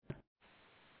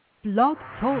Blog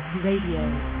Talk Radio.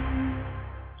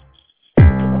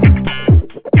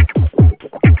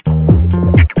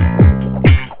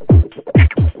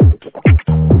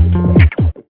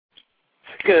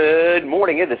 Good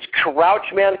morning. It is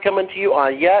Crouchman coming to you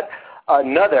on yet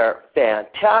another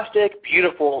fantastic,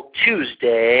 beautiful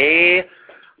Tuesday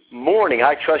morning.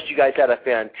 I trust you guys had a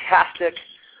fantastic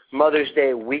Mother's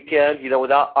Day weekend. You know,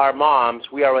 without our moms,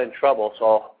 we are in trouble.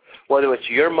 So whether it's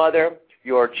your mother,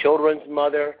 your children's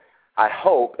mother, I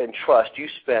hope and trust you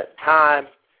spent time,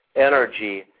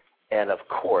 energy, and, of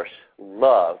course,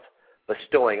 love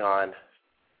bestowing on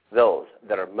those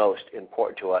that are most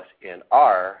important to us in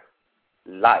our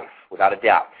life, without a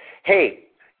doubt. Hey,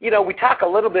 you know, we talk a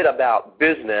little bit about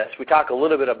business, we talk a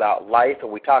little bit about life, and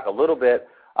we talk a little bit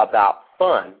about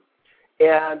fun.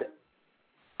 And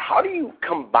how do you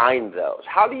combine those?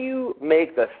 How do you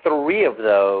make the three of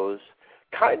those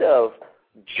kind of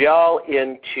gel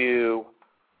into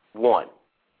one,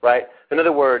 right? In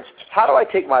other words, how do I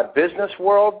take my business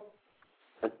world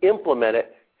and implement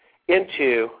it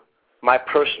into my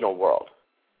personal world?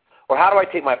 Or how do I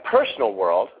take my personal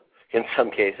world, in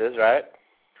some cases, right,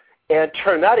 and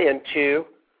turn that into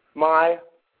my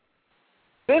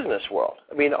business world?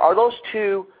 I mean, are those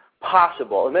two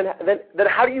possible? And then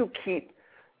how do you keep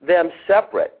them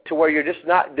separate to where you're just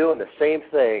not doing the same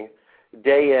thing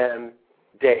day in,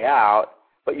 day out,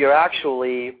 but you're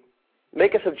actually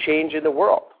making some change in the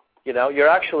world? You know, you're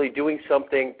actually doing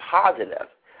something positive.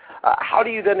 How do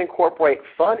you then incorporate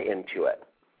fun into it?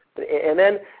 And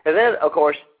then, of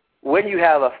course, when you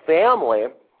have a family,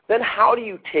 then how do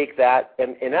you take that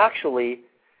and actually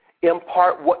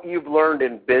impart what you've learned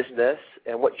in business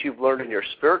and what you've learned in your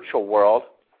spiritual world?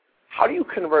 How do you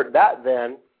convert that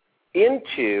then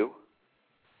into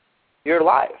your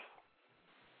life?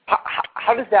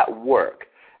 How does that work?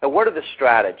 And what are the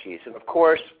strategies? And, of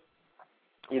course,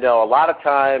 you know, a lot of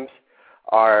times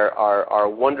our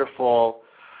wonderful,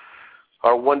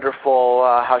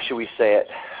 how should we say it,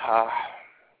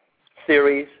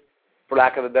 theories, for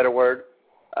lack of a better word,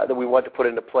 that we want to put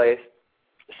into place,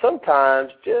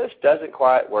 sometimes just doesn't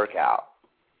quite work out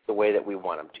the way that we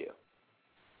want them to.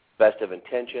 Best of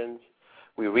intentions.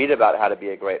 We read about how to be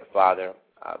a great father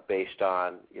based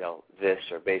on, you know, this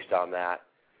or based on that.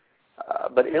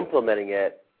 But implementing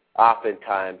it,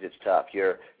 oftentimes it's tough.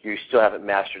 You still haven't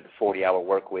mastered the 40-hour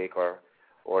work week or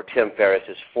Tim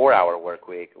Ferriss's 4-hour work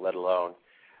week, let alone,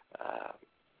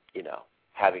 you know,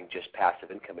 having just passive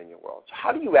income in your world. So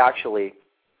how do you actually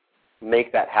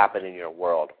make that happen in your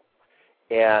world?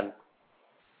 And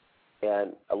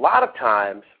a lot of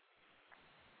times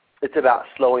it's about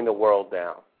slowing the world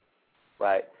down,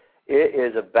 right? It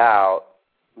is about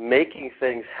making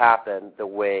things happen the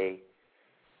way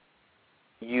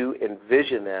you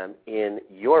envision them in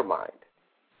your mind,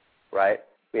 right?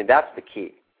 I mean, that's the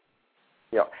key.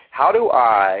 You know, how do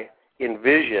I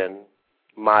envision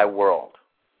my world?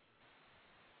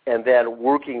 And then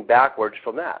working backwards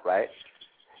from that, right?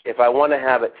 If I want to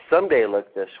have it someday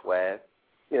look this way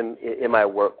in my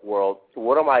work world,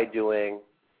 what am I doing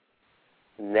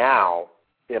now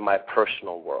in my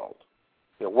personal world?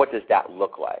 You know, what does that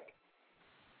look like?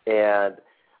 And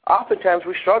oftentimes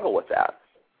we struggle with that.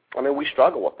 I mean, we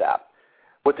struggle with that.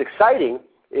 What's exciting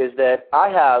is that I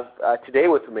have today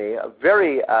with me a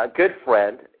very good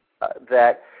friend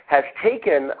that has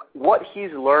taken what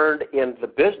he's learned in the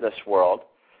business world,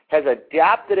 has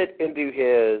adapted it into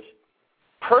his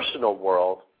personal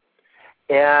world,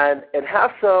 and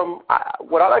have some,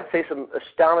 what I like to say, some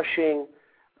astonishing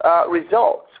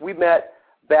results. We met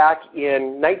back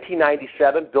in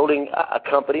 1997 building a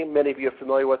company. Many of you are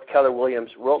familiar with Keller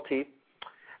Williams Realty.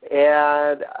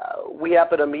 And we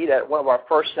happened to meet at one of our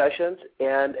first sessions,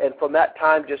 and from that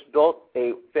time just built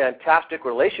a fantastic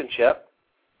relationship.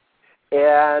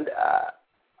 And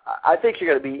I think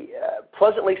you're going to be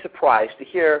pleasantly surprised to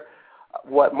hear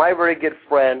what my very good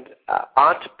friend,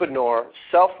 entrepreneur,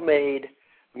 self-made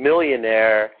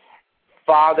millionaire,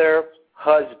 father,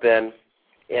 husband,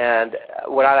 and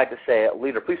what I like to say, a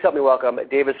leader. Please help me welcome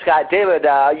David Scott. David,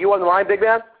 you on the line, big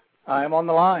man? I am on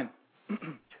the line.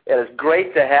 It is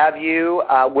great to have you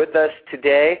with us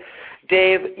today.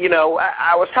 Dave, you know,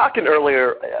 I was talking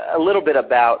earlier a little bit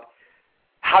about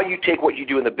how you take what you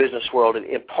do in the business world and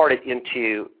impart it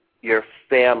into your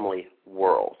family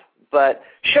world. But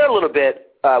share a little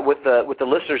bit with the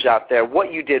listeners out there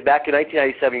what you did back in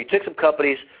 1997. You took some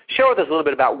companies. Share with us a little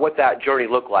bit about what that journey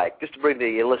looked like, just to bring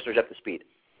the listeners up to speed.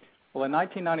 Well, in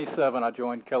 1997, I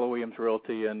joined Keller Williams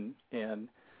Realty and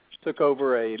took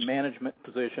over a management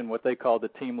position, what they called the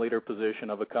team leader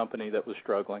position of a company that was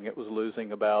struggling. It was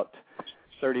losing about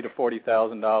 $30,000 to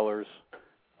 $40,000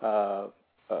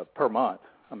 per month.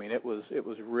 I mean, it was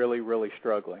really, really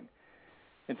struggling.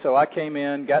 And so I came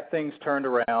in, got things turned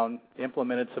around,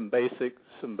 implemented some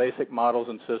basic models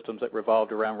and systems that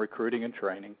revolved around recruiting and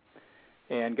training,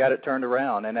 and got it turned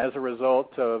around. And as a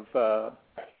result of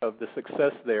the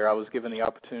success there, I was given the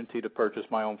opportunity to purchase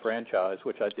my own franchise,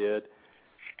 which I did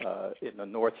in the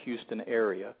North Houston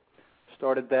area.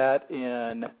 Started that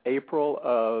in April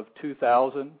of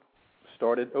 2000.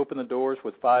 Opened the doors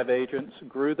with 5 agents,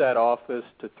 grew that office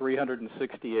to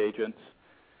 360 agents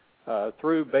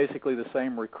through basically the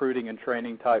same recruiting and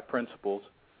training type principles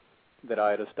that I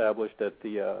had established at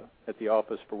the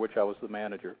office for which I was the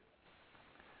manager,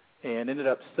 and ended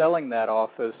up selling that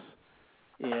office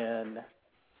in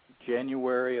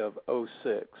January of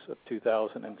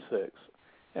 2006.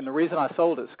 And the reason I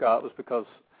sold it, Scott, was because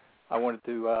I wanted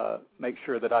to make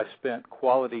sure that I spent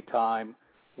quality time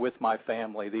with my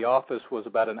family. The office was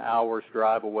about an hour's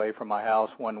drive away from my house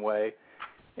one way,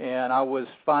 and I was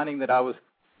finding that I was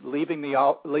leaving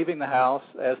the house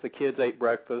as the kids ate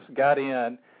breakfast, got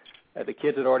in, the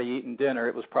kids had already eaten dinner.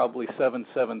 It was probably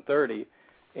 7:30,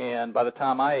 and by the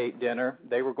time I ate dinner,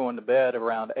 they were going to bed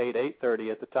around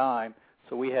 8:30 at the time,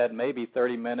 so we had maybe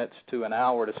 30 minutes to an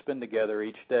hour to spend together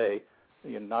each day,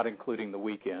 not including the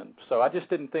weekend. So I just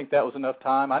didn't think that was enough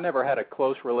time. I never had a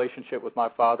close relationship with my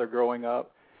father growing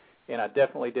up, and I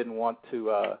definitely didn't want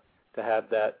to have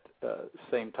that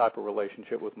same type of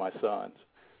relationship with my sons.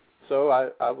 So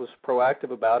I was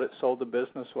proactive about it, sold the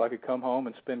business so I could come home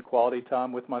and spend quality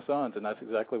time with my sons, and that's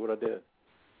exactly what I did.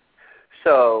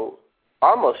 So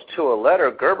almost to a letter,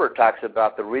 Gerber talks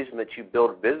about the reason that you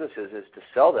build businesses is to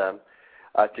sell them,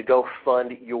 to go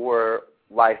fund your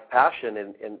life passion,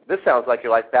 and this sounds like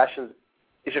your life passion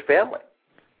is your family.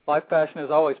 Life passion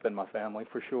has always been my family,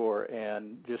 for sure,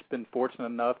 and just been fortunate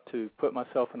enough to put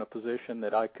myself in a position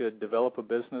that I could develop a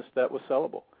business that was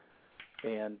sellable,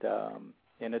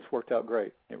 and it's worked out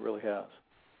great. It really has.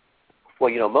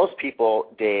 Well, most people,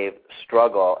 Dave,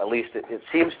 struggle, at least it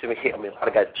seems to me, a lot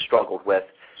of guys have struggled with,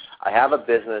 I have a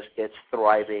business, it's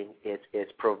thriving,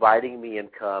 it's providing me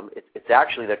income, it's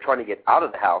actually they're trying to get out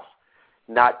of the house,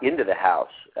 not into the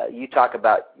house. You talk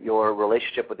about your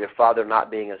relationship with your father not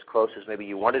being as close as maybe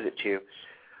you wanted it to.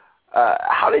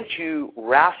 How did you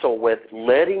wrestle with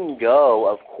letting go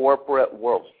of corporate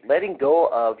world, letting go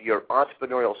of your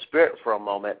entrepreneurial spirit for a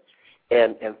moment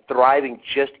and thriving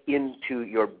just into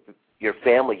your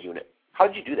family unit? How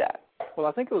did you do that? Well,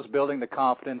 I think it was building the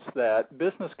confidence that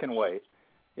business can wait.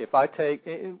 If I take,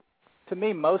 to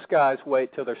me, most guys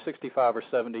wait till they're 65 or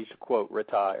 70 to, quote,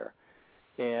 retire.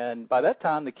 And by that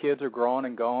time, the kids are growing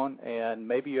and gone, and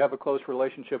maybe you have a close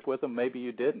relationship with them, maybe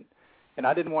you didn't. And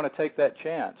I didn't want to take that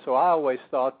chance. So I always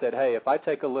thought that, hey, if I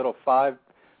take a little 5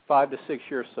 to 6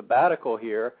 year sabbatical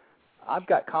here, I've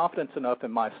got confidence enough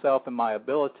in myself and my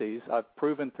abilities. I've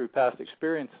proven through past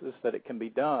experiences that it can be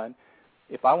done.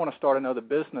 If I want to start another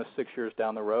business 6 years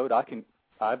down the road, I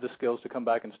have the skills to come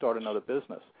back and start another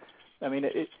business. I mean,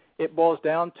 it boils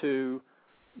down to,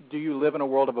 do you live in a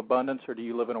world of abundance or do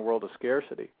you live in a world of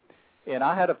scarcity? And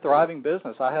I had a thriving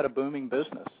business. I had a booming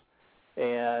business.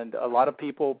 And a lot of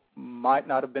people might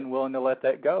not have been willing to let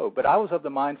that go. But I was of the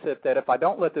mindset that if I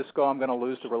don't let this go, I'm going to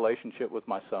lose the relationship with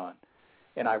my son.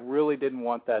 And I really didn't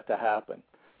want that to happen.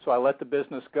 So I let the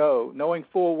business go, knowing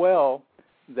full well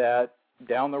that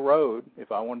down the road,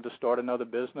 if I wanted to start another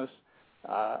business,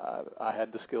 I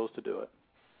had the skills to do it.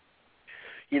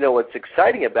 What's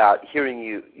exciting about hearing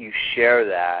you share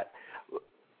that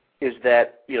is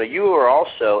that, you are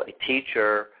also a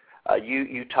teacher.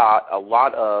 You taught a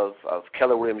lot of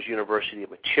Keller Williams University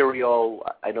material.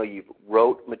 I know you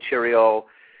wrote material.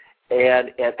 And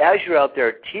as you're out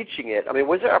there teaching it,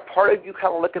 was there a part of you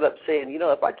kind of looking up saying,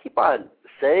 if I keep on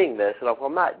saying this and if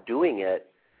I'm not doing it,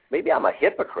 maybe I'm a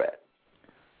hypocrite?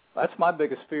 That's my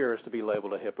biggest fear, is to be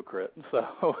labeled a hypocrite.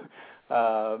 So,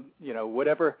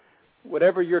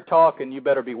 whatever you're talking, you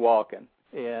better be walking.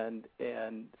 And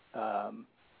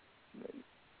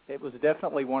it was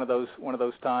definitely one of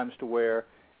those times to where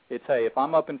it's, hey, if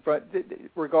I'm up in front,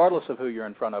 regardless of who you're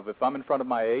in front of, if I'm in front of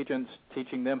my agents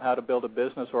teaching them how to build a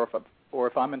business, or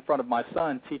if I'm in front of my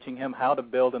son teaching him how to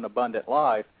build an abundant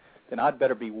life, then I'd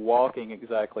better be walking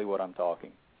exactly what I'm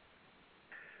talking.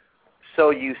 So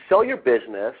you sell your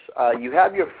business. You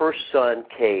have your first son,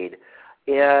 Cade,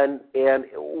 and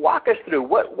walk us through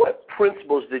what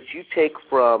principles did you take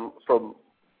from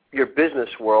your business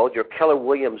world, your Keller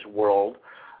Williams world,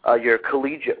 your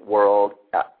collegiate world.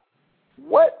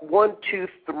 What 1, 2,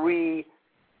 3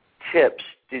 tips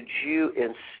did you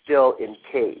instill in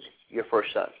Cade, your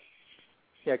first son?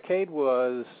 Yeah, Cade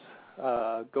was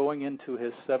going into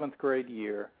his 7th grade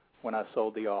year when I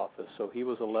sold the office. So he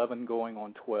was 11 going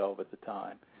on 12 at the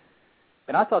time.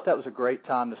 And I thought that was a great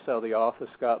time to sell the office,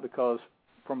 Scott, because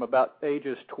from about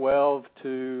ages 12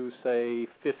 to, say,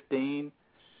 15,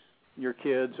 your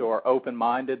kids are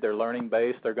open-minded, they're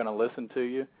learning-based, they're going to listen to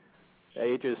you.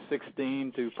 Ages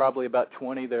 16 to probably about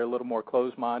 20, they're a little more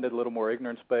closed-minded, a little more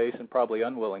ignorance-based, and probably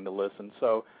unwilling to listen.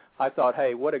 So I thought,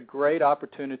 hey, what a great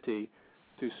opportunity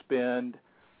to spend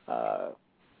a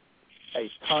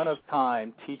ton of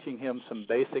time teaching him some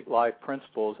basic life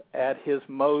principles at his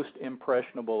most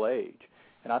impressionable age.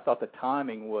 And I thought the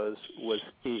timing was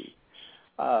key.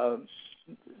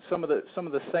 Some of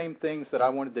the same things that I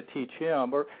wanted to teach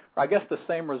him, or I guess the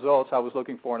same results I was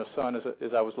looking for in a son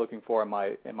as I was looking for in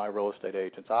my real estate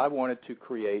agents. I wanted to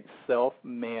create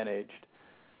self-managed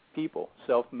people,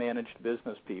 self-managed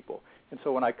business people. And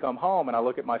so when I come home and I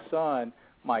look at my son,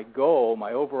 my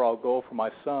overall goal for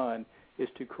my son is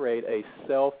to create a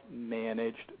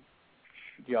self-managed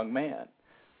young man,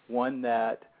 one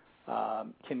that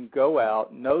can go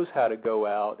out, knows how to go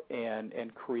out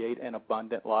and create an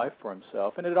abundant life for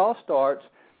himself. And it all starts,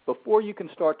 before you can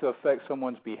start to affect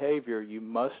someone's behavior, you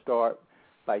must start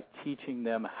by teaching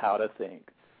them how to think.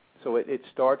 So it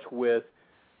starts with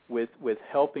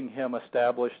helping him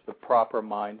establish the proper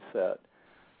mindset.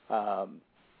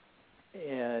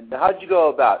 And now, how did you go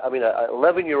about, an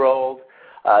 11-year-old,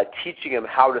 teaching him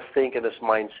how to think in this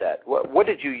mindset? What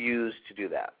did you use to do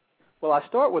that? Well, I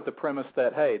start with the premise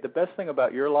that, hey, the best thing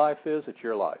about your life is it's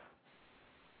your life.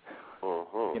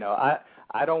 Mm-hmm. You know,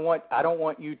 I don't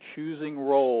want you choosing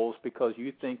roles because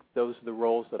you think those are the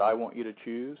roles that I want you to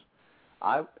choose.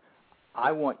 I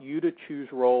want you to choose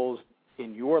roles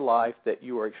in your life that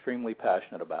you are extremely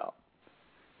passionate about.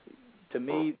 To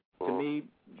me,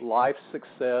 life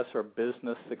success or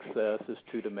business success is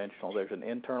two-dimensional. There's an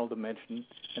internal dimension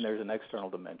and there's an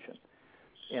external dimension.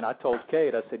 And I told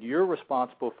Kate, I said, you're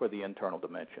responsible for the internal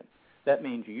dimension. That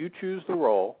means you choose the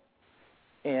role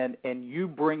and you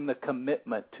bring the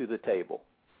commitment to the table.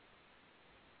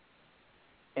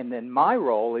 And then my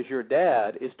role as your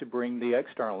dad is to bring the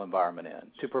external environment in,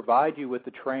 to provide you with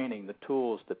the training, the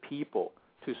tools, the people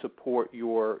to support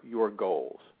your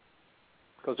goals.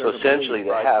 Because so essentially,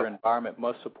 your environment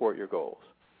must support your goals.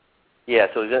 Yeah,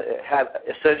 so have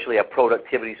essentially a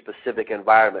productivity-specific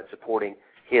environment supporting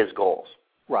his goals.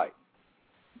 Right.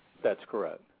 That's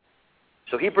correct.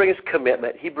 So he brings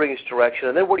commitment, he brings direction,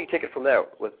 and then where do you take it from there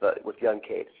with young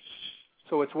Cade?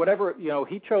 So it's whatever,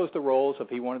 he chose the roles of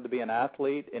he wanted to be an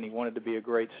athlete and he wanted to be a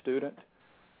great student.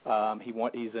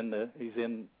 He's in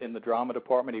the drama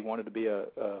department. He wanted to be a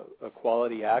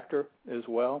quality actor as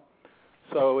well.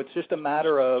 So it's just a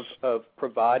matter of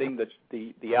providing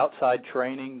the outside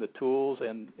training, the tools,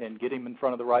 and getting him in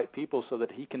front of the right people so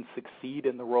that he can succeed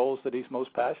in the roles that he's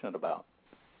most passionate about.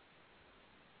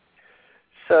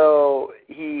 So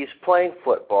he's playing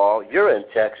football. You're in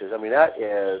Texas. That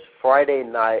is Friday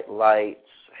Night Lights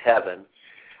heaven,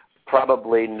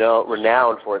 probably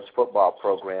renowned for its football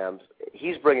programs.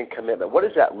 He's bringing commitment. What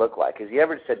does that look like? Has he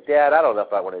ever said, Dad, I don't know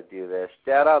if I want to do this.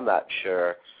 Dad, I'm not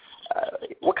sure.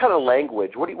 What kind of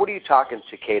language? What are you talking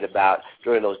to Cade about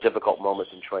during those difficult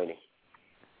moments in training?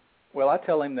 Well, I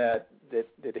tell him that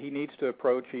he needs to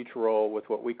approach each role with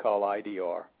what we call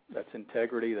IDR. That's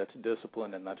integrity, that's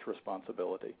discipline, and that's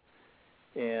responsibility.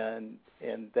 And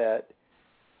that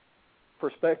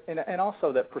and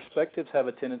also that perspectives have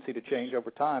a tendency to change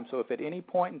over time. So if at any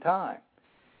point in time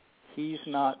he's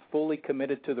not fully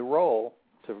committed to the role,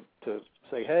 to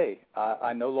say, hey,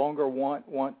 I no longer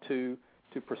want to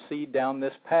proceed down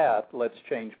this path, let's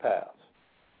change paths.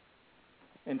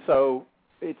 And so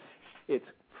it's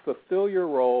fulfill your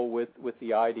role with the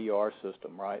IDR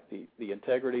system, right? The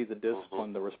integrity, the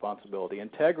discipline, the responsibility.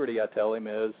 Integrity, I tell him,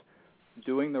 is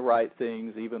doing the right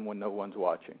things even when no one's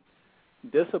watching.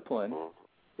 Discipline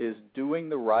is doing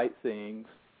the right things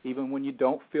even when you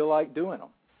don't feel like doing them.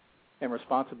 And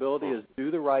responsibility is do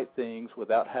the right things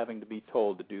without having to be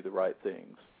told to do the right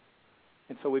things.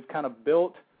 And so we've kind of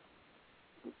built.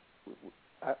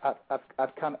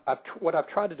 What I've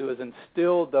tried to do is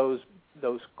instill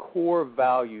those core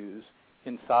values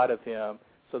inside of him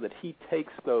so that he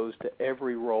takes those to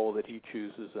every role that he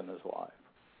chooses in his life.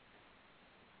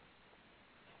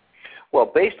 Well,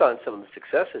 based on some of the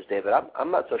successes, David,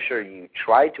 I'm not so sure you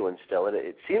tried to instill it.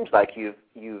 It seems like you've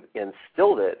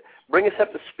instilled it. Bring us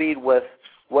up to speed with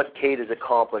what Cade has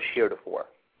accomplished heretofore.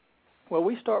 Well,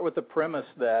 we start with the premise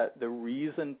that the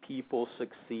reason people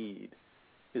succeed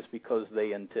is because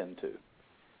they intend to.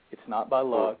 It's not by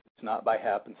luck, it's not by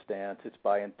happenstance, it's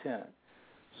by intent.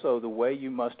 So the way you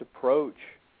must approach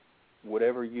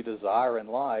whatever you desire in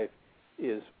life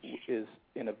is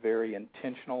in a very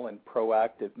intentional and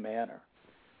proactive manner.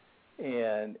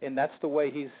 And that's the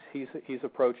way he's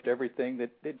approached everything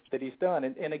that he's done.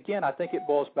 And again, I think it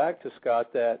boils back to,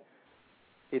 Scott, that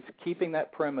it's keeping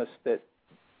that premise that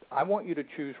I want you to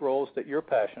choose roles that you're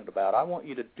passionate about. I want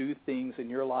you to do things in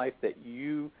your life that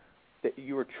you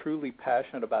are truly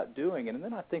passionate about doing, and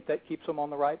then I think that keeps them on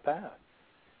the right path.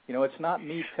 You know, it's not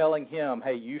me telling him,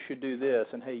 hey, you should do this,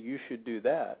 and hey, you should do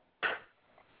that.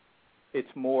 It's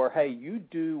more, hey, you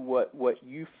do what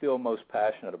you feel most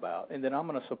passionate about, and then I'm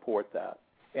going to support that.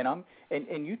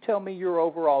 And you tell me your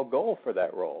overall goal for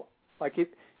that role. Like if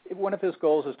one of his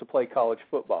goals is to play college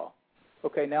football.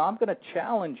 Okay, now I'm going to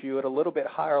challenge you at a little bit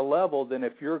higher level than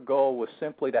if your goal was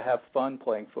simply to have fun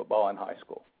playing football in high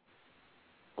school.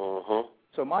 Mm-hmm.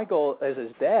 So my goal as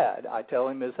his dad, I tell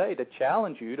him, is, hey, to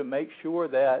challenge you to make sure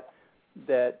that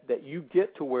you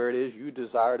get to where it is you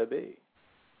desire to be.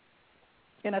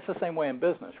 And that's the same way in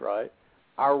business, right?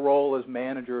 Our role as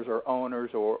managers or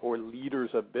owners or leaders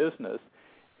of business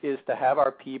is to have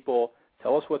our people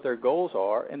tell us what their goals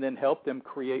are and then help them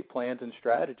create plans and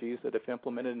strategies that, if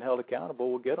implemented and held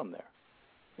accountable, will get them there.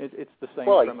 It's the same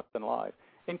premise in life.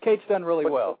 And Cade's done really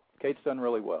well.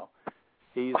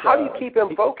 How do you keep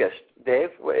him focused, Dave?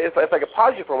 If I could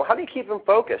pause you for a moment, how do you keep him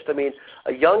focused? I mean,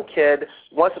 a young kid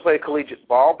wants to play collegiate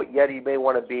ball, but yet he may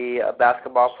want to be a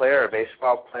basketball player or a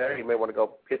baseball player. He may want to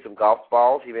go hit some golf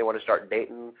balls. He may want to start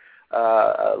dating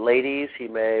ladies. He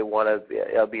may want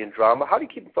to be in drama. How do you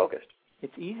keep him focused?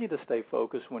 It's easy to stay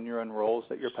focused when you're in roles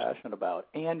that you're passionate about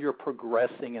and you're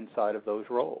progressing inside of those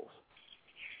roles.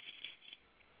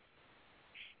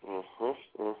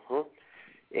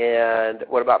 And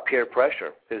what about peer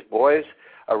pressure? His boys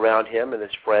around him and his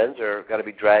friends are going to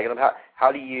be dragging him.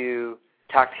 How do you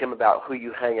talk to him about who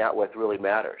you hang out with really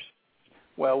matters?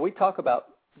 Well, we talk about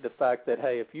the fact that,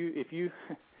 hey, if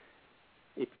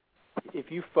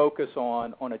you focus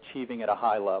on achieving at a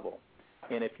high level,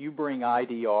 and if you bring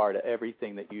IDR to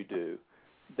everything that you do,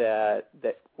 that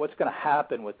what's going to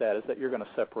happen with that is that you're going to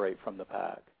separate from the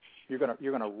pack. You're going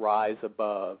to rise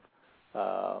above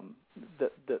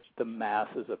the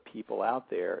masses of people out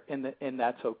there, and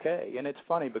that's okay. And it's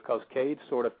funny because Cade's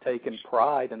sort of taken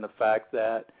pride in the fact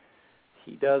that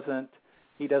he doesn't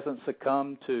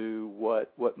succumb to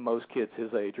what most kids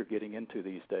his age are getting into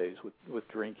these days with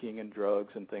drinking and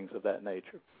drugs and things of that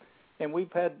nature. And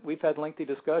we've had lengthy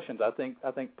discussions. I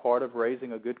think part of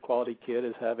raising a good quality kid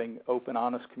is having open,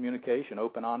 honest communication,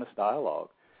 open, honest dialogue.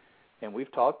 And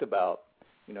we've talked about,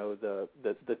 you know,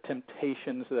 the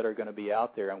temptations that are going to be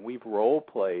out there, and we've role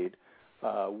played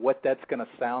what that's going to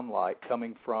sound like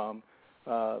coming from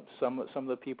some of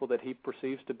the people that he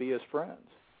perceives to be his friends.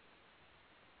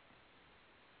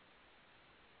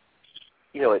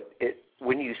 You know, it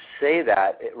when you say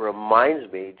that, it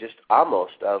reminds me just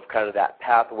almost of kind of that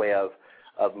pathway of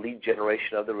lead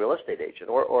generation of the real estate agent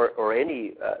or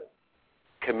any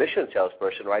commission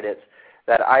salesperson, right? It's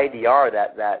that IDR,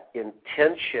 that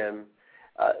intention,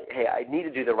 hey, I need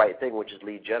to do the right thing, which is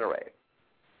lead generate.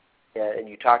 And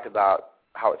you talked about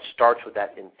how it starts with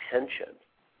that intention.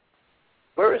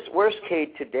 Where's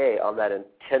Cade today on that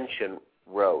intention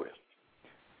road?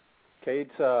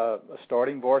 Cade's a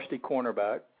starting varsity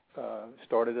cornerback.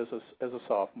 Started as a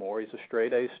sophomore. He's a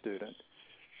straight-A student.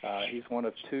 He's one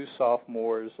of 2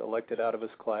 sophomores elected out of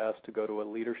his class to go to a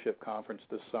leadership conference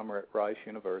this summer at Rice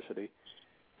University.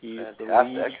 He's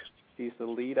the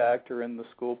lead actor in the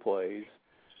school plays.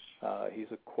 He's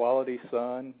a quality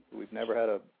son. We've never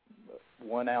had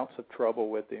 1 ounce of trouble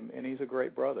with him, and he's a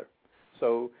great brother.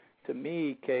 So to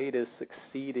me, Cade is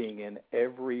succeeding in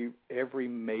every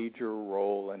major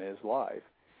role in his life.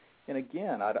 And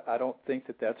again, I don't think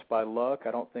that that's by luck.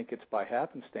 I don't think it's by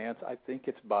happenstance. I think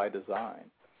it's by design.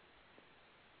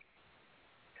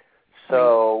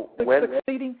 So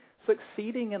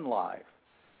succeeding in life,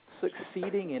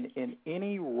 succeeding in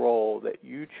any role that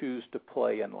you choose to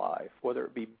play in life, whether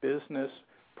it be business,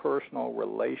 personal,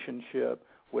 relationship,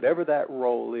 whatever that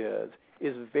role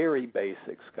is very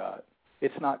basic, Scott.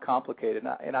 It's not complicated.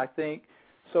 And I think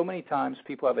so many times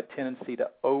people have a tendency to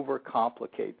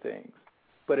overcomplicate things.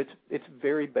 But it's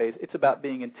very basic. It's about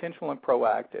being intentional and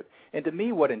proactive. And to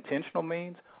me, what intentional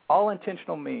means, all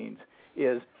intentional means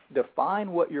is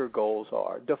define what your goals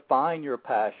are, define your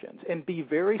passions, and be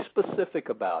very specific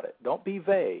about it. Don't be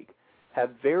vague.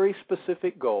 Have very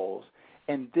specific goals,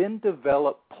 and then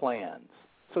develop plans.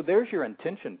 So there's your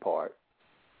intention part.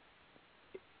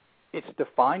 It's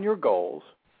define your goals,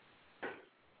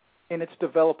 and it's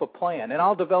develop a plan. And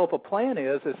I'll develop a plan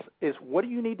is what do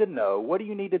you need to know, what do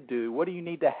you need to do, what do you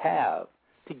need to have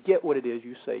to get what it is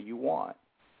you say you want.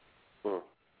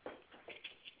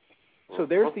 So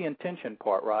there's the intention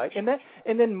part, right? And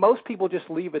then most people just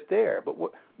leave it there. But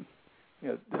what,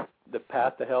 the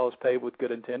path to hell is paved with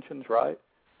good intentions, right?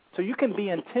 So you can be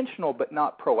intentional but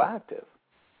not proactive.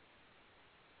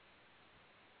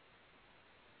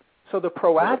 So the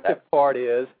proactive part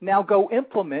is now go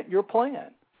implement your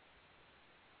plan.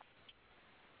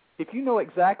 If you know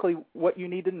exactly what you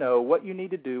need to know, what you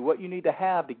need to do, what you need to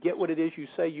have to get what it is you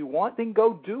say you want, then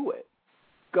go do it.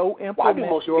 Go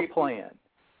implement your plan.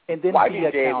 And then be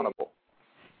accountable.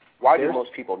 Why do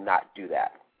most people not do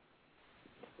that?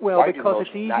 Well, because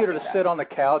it's easier to sit on the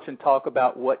couch and talk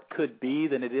about what could be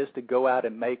than it is to go out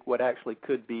and make what actually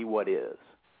could be what is.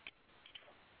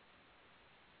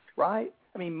 Right?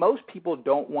 I mean, most people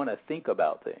don't want to think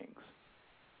about things.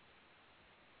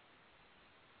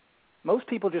 Most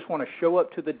people just want to show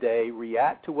up to the day,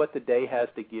 react to what the day has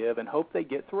to give, and hope they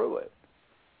get through it.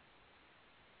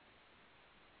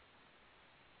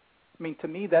 I mean, to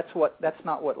me, that's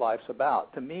not what life's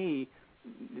about. To me,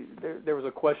 there was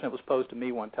a question that was posed to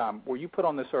me one time: were you put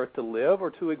on this earth to live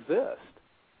or to exist?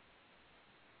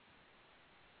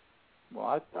 Well,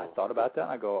 I thought about that,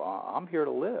 and I go, I'm here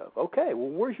to live. Okay, well,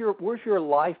 where's your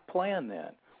life plan then?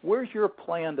 Where's your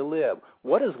plan to live?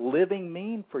 What does living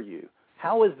mean for you?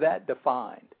 How is that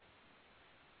defined?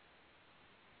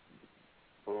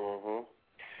 Mm-hmm.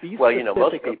 Be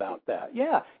specific about that.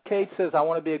 Yeah, Kate says, I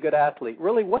want to be a good athlete.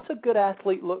 Really, what's a good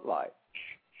athlete look like?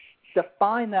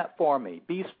 Define that for me.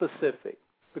 Be specific,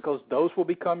 because those will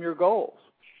become your goals.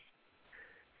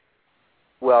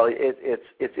 Well,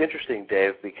 it's interesting,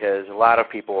 Dave, because a lot of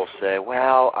people will say,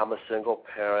 well, I'm a single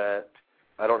parent.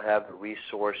 I don't have the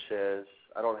resources.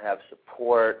 I don't have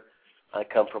support. I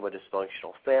come from a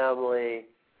dysfunctional family,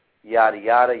 yada,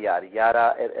 yada, yada,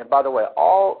 yada. And by the way,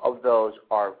 all of those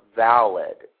are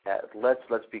valid.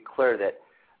 Let's be clear that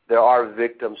there are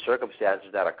victim circumstances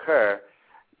that occur.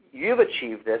 You've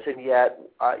achieved this, and yet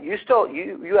you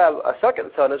have a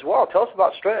second son as well. Tell us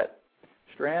about Strand.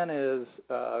 Strand is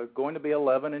going to be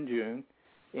 11 in June,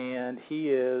 and he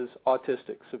is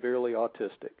autistic, severely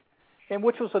autistic, and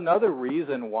which was another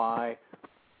reason why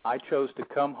I chose to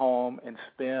come home and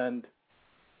spend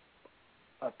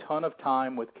a ton of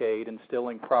time with Cade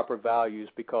instilling proper values,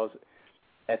 because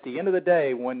at the end of the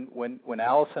day, when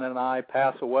Allison and I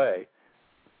pass away,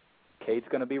 Cade's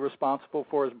going to be responsible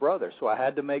for his brother. So I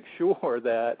had to make sure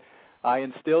that I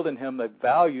instilled in him a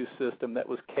value system that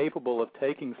was capable of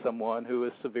taking someone who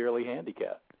is severely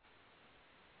handicapped.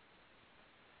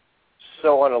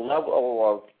 So on a level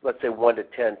of, let's say, 1 to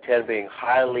 10, 10 being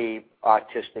highly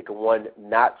autistic and 1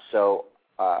 not so,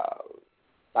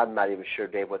 I'm not even sure,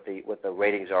 Dave, what the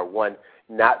ratings are. 1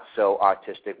 not so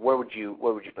autistic. Where would you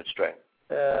put Strand?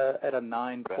 At a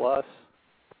 9+.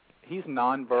 He's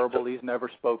nonverbal. He's never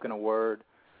spoken a word.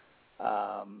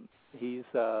 But he's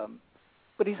a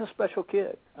special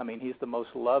kid. I mean, he's the most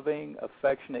loving,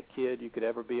 affectionate kid you could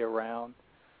ever be around.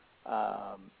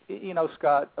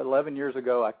 Scott, 11 years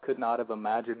ago, I could not have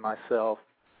imagined myself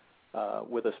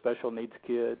with a special needs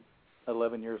kid.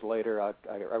 11 years later, I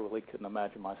really couldn't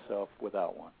imagine myself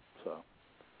without one. So,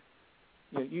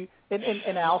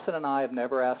 and Allison and I have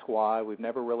never asked why. We've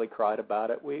never really cried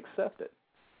about it. We accept it.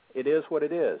 It is what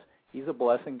it is. He's a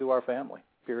blessing to our family.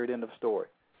 Period. End of story.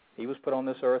 He was put on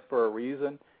this earth for a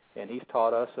reason, and he's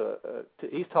taught us.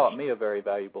 He's taught me a very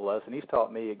valuable lesson. He's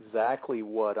taught me exactly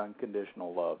what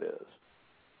unconditional love is.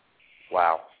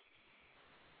 Wow.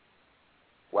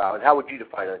 And how would you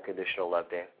define unconditional love,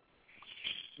 Dan?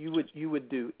 You would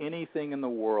do anything in the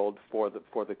world for the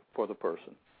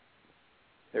person.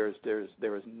 There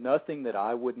is nothing that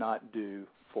I would not do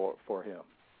for him.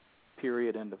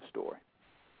 Period. End of story.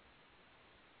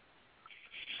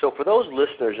 So for those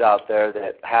listeners out there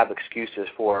that have excuses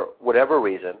for whatever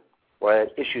reason or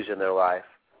issues in their life,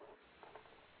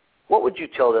 what would you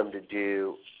tell them to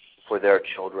do for their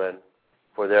children,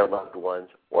 for their loved ones,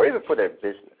 or even for their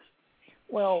business?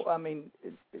 Well, I mean,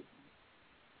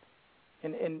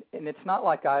 and it's not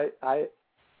like I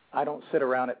don't sit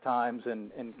around at times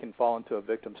and can fall into a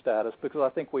victim status, because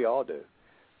I think we all do.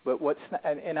 But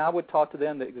and I would talk to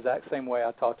them the exact same way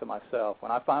I talk to myself.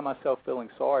 When I find myself feeling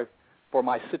sorry for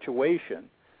my situation,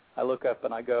 I look up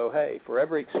and I go, hey, for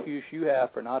every excuse you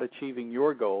have for not achieving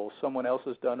your goals, someone else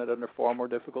has done it under far more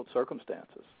difficult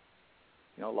circumstances.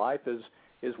 Life is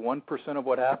 1% of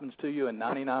what happens to you and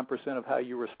 99% of how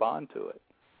you respond to it.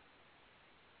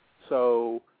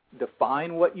 So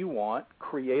define what you want,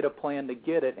 create a plan to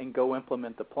get it, and go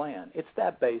implement the plan. It's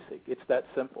that basic. It's that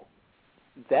simple.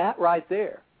 That right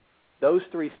there, those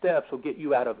 3 steps will get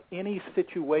you out of any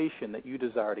situation that you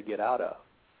desire to get out of.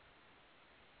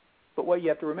 But what you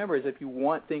have to remember is if you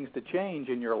want things to change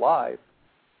in your life,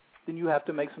 then you have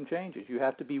to make some changes. You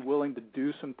have to be willing to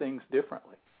do some things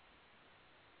differently.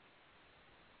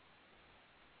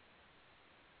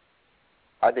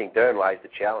 I think therein lies the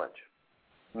challenge,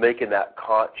 making that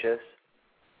conscious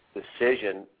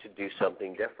decision to do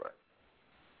something different.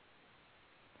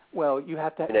 Well, you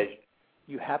have to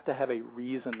have a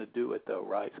reason to do it, though,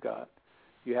 right, Scott?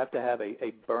 You have to have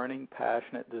a burning,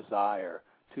 passionate desire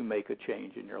to make a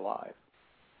change in your life.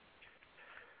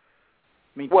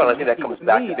 I mean, well, I think that comes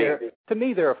back to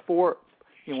me, there are four.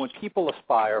 When people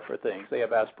aspire for things, they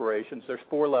have aspirations. There's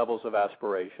four levels of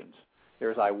aspirations.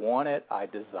 There's I want it, I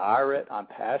desire it, I'm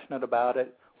passionate about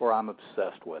it, or I'm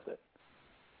obsessed with it.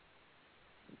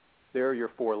 There are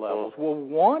your four levels. Well,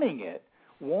 wanting it,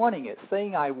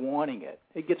 saying I wanting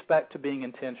it gets back to being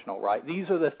intentional, right?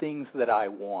 These are the things that I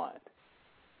want.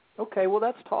 Okay, well,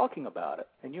 that's talking about it.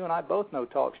 And you and I both know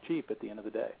talk's cheap at the end of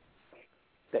the day.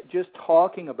 That just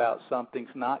talking about something's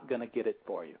not going to get it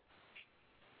for you.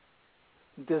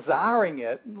 Desiring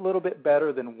it, a little bit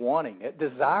better than wanting it.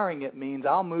 Desiring it means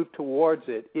I'll move towards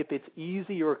it if it's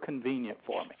easy or convenient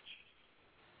for me.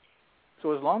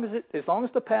 So as long as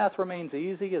the path remains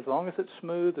easy, as long as it's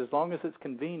smooth, as long as it's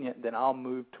convenient, then I'll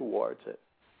move towards it.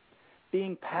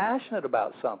 Being passionate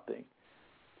about something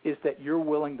is that you're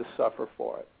willing to suffer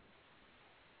for it.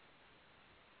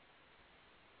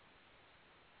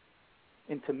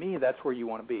 And to me, that's where you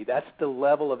want to be. That's the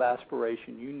level of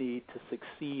aspiration you need to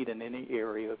succeed in any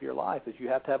area of your life, is you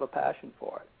have to have a passion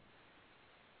for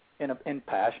it. And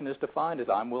passion is defined as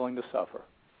I'm willing to suffer.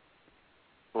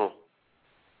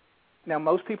 Now,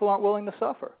 most people aren't willing to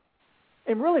suffer.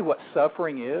 And really what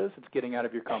suffering is, it's getting out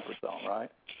of your comfort zone, right?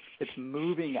 It's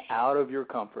moving out of your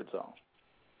comfort zone.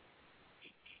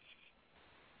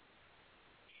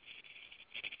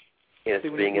 It's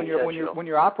being intentional. When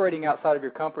you're operating outside of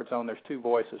your comfort zone, there's two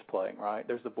voices playing, right?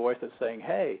 There's the voice that's saying,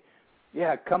 hey,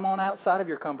 yeah, come on outside of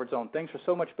your comfort zone. Things are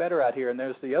so much better out here. And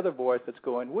there's the other voice that's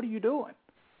going, what are you doing?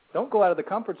 Don't go out of the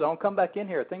comfort zone. Come back in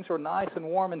here. Things are nice and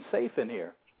warm and safe in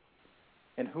here.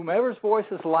 And whomever's voice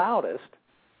is loudest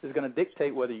is going to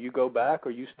dictate whether you go back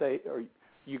or you stay, or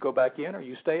you go back in or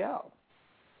you stay out.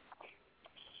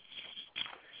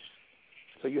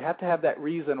 So you have to have that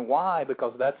reason why,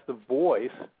 because that's the voice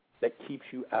that keeps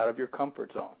you out of your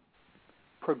comfort zone.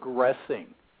 Progressing,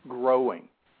 growing.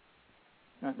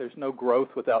 There's no growth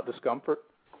without discomfort.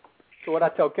 So what I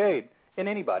tell Cade, and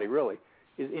anybody really,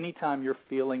 is anytime you're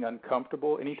feeling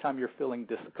uncomfortable, anytime you're feeling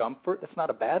discomfort, that's not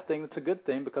a bad thing, it's a good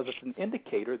thing, because it's an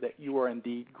indicator that you are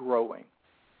indeed growing,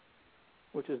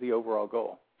 which is the overall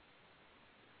goal.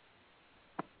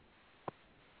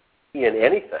 In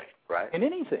anything, right? In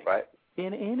anything. Right.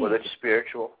 In anything. Whether it's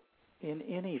spiritual. In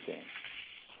anything.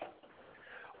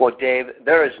 Well, Dave,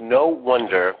 there is no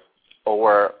wonder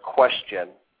or question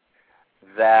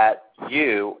that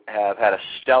you have had a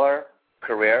stellar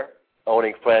career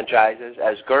owning franchises.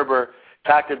 As Gerber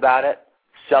talked about it,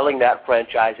 selling that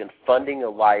franchise and funding a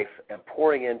life and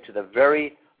pouring into the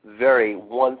very, very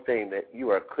one thing that you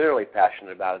are clearly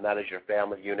passionate about, and that is your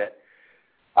family unit.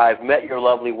 I've met your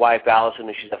lovely wife, Allison,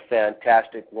 and she's a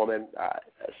fantastic woman.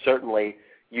 Certainly,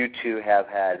 you two have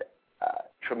had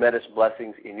tremendous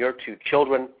blessings in your two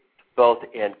children, both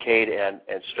in Cade and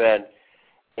Strand.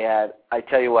 And I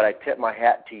tell you what, I tip my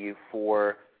hat to you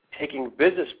for taking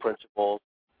business principles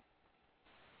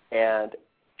and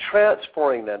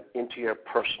transferring them into your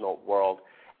personal world,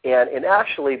 and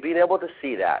actually being able to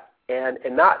see that, and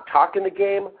not talking the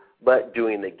game, but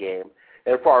doing the game.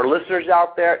 And for our listeners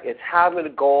out there, it's having a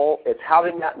goal, it's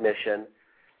having that mission,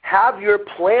 have your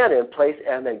plan in place,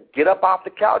 and then get up off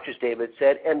the couch, as David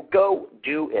said, and go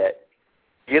do it.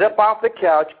 Get up off the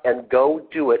couch and go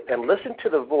do it, and listen to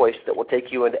the voice that will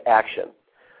take you into action.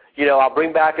 You know, I'll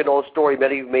bring back an old story.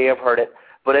 Many of you may have heard it,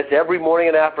 but it's every morning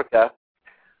in Africa,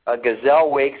 a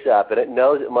gazelle wakes up, and it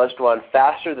knows it must run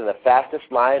faster than the fastest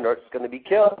lion or it's going to be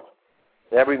killed.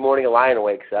 And every morning a lion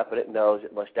wakes up, and it knows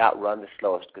it must outrun the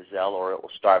slowest gazelle or it will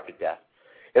starve to death.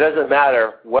 It doesn't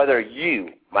matter whether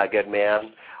you, my good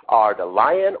man, are the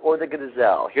lion or the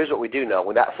gazelle. Here's what we do know.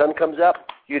 When that sun comes up,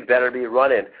 you'd better be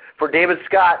running. For David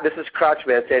Scott, this is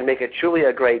Crouchman saying make it truly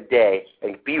a great day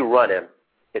and be running.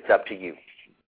 It's up to you.